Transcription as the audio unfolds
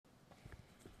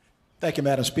Thank you,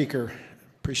 Madam Speaker.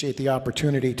 Appreciate the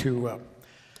opportunity to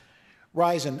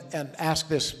rise and ask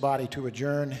this body to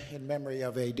adjourn in memory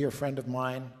of a dear friend of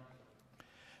mine,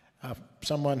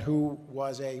 someone who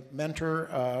was a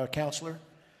mentor, counselor,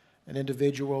 an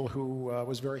individual who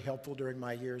was very helpful during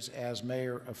my years as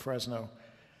mayor of Fresno.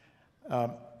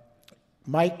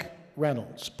 Mike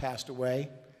Reynolds passed away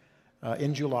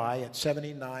in July at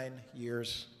 79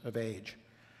 years of age.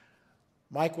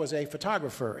 Mike was a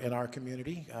photographer in our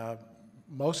community,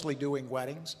 mostly doing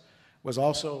weddings, was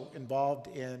also involved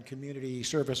in community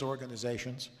service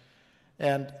organizations.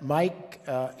 And Mike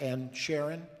and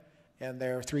Sharon and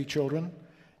their 3 children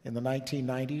in the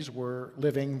 1990s were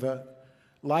living the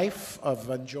life of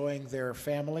enjoying their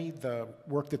family, the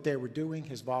work that they were doing,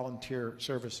 his volunteer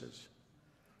services.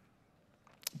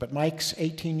 But Mike's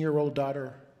 18-year-old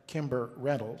daughter, Kimber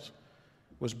Reynolds,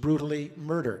 was brutally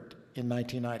murdered in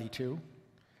 1992.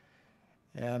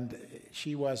 And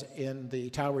she was in the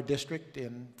Tower District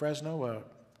in Fresno, an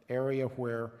area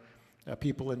where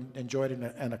people enjoyed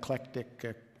an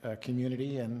eclectic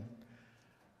community, and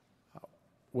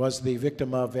was the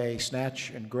victim of a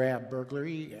snatch and grab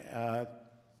burglary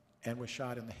and was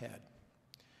shot in the head.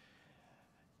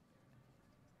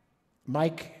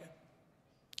 Mike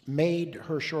made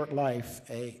her short life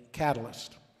a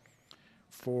catalyst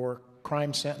for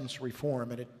crime sentence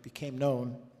reform, and it became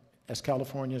known as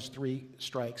California's 3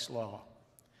 strikes law.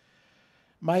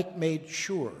 Mike made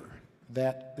sure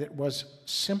that it was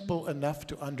simple enough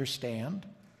to understand,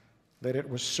 that it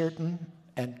was certain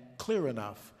and clear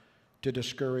enough to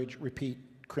discourage repeat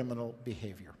criminal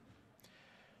behavior.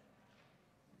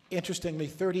 Interestingly,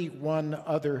 31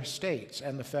 other states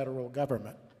and the federal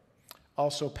government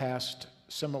also passed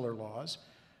similar laws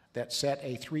that set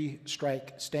a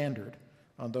 3-strike standard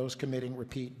on those committing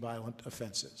repeat violent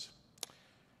offenses.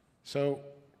 So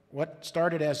what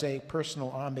started as a personal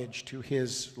homage to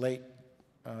his late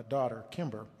daughter,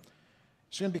 Kimber,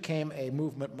 soon became a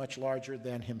movement much larger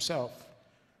than himself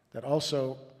that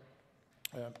also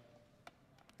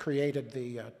created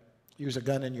the use a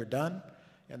gun and you're done,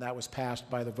 and that was passed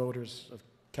by the voters of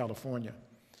California.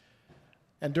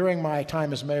 And during my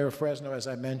time as mayor of Fresno, as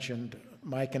I mentioned,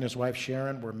 Mike and his wife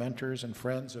Sharon were mentors and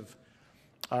friends of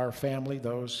our family.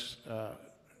 Those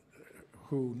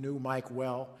who knew Mike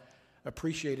well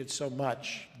appreciated so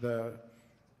much the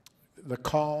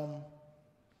calm,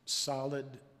 solid,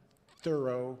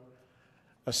 thorough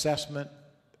assessment,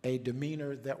 a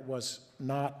demeanor that was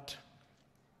not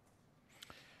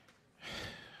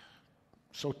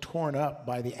so torn up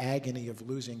by the agony of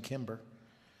losing Kimber.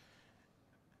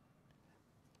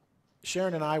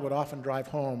 Sharon and I would often drive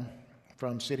home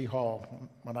from City Hall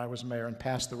when I was mayor and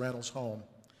pass the Reynolds home.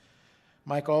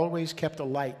 Mike always kept a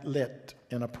light lit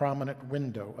in a prominent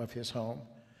window of his home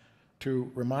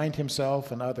to remind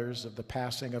himself and others of the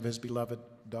passing of his beloved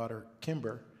daughter,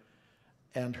 Kimber,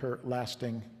 and her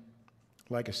lasting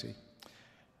legacy.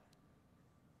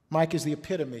 Mike is the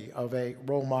epitome of a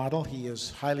role model. He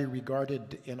is highly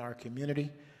regarded in our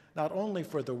community, not only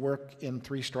for the work in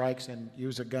 3 strikes and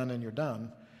use a gun and you're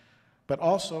done, but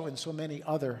also in so many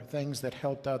other things that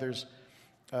helped others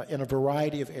in a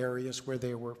variety of areas where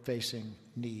they were facing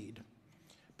need.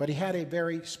 But he had a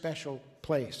very special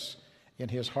place in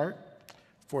his heart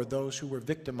for those who were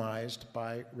victimized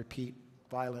by repeat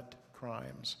violent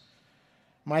crimes.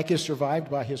 Mike is survived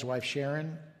by his wife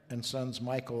Sharon and sons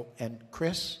Michael and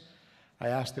Chris. I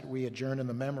ask that we adjourn in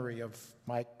the memory of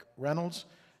Mike Reynolds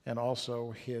and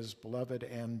also his beloved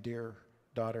and dear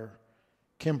daughter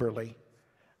Kimberly.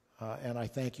 And I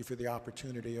thank you for the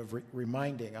opportunity of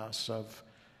reminding us of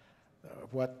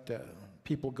what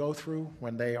people go through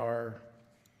when they are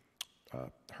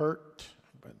hurt,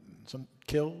 some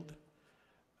killed,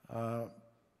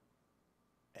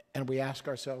 and we ask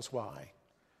ourselves why.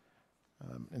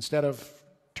 Instead of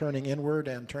turning inward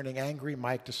and turning angry,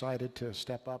 Mike decided to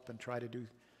step up and try to do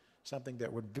something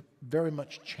that would very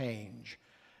much change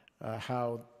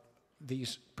how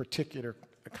these particular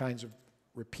kinds of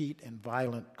repeat and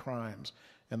violent crimes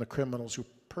and the criminals who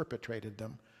perpetrated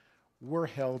them were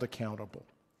held accountable.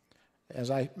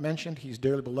 As I mentioned, he's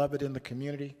dearly beloved in the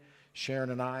community. Sharon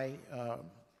and I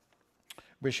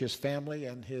wish his family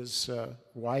and his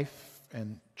wife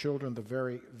and children the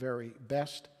very, very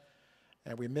best.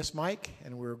 And we miss Mike,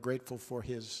 and we're grateful for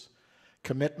his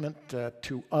commitment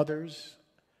to others,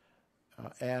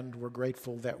 and we're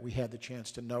grateful that we had the chance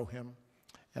to know him.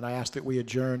 And I ask that we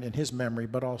adjourn in his memory,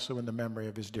 but also in the memory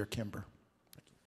of his dear Kimber.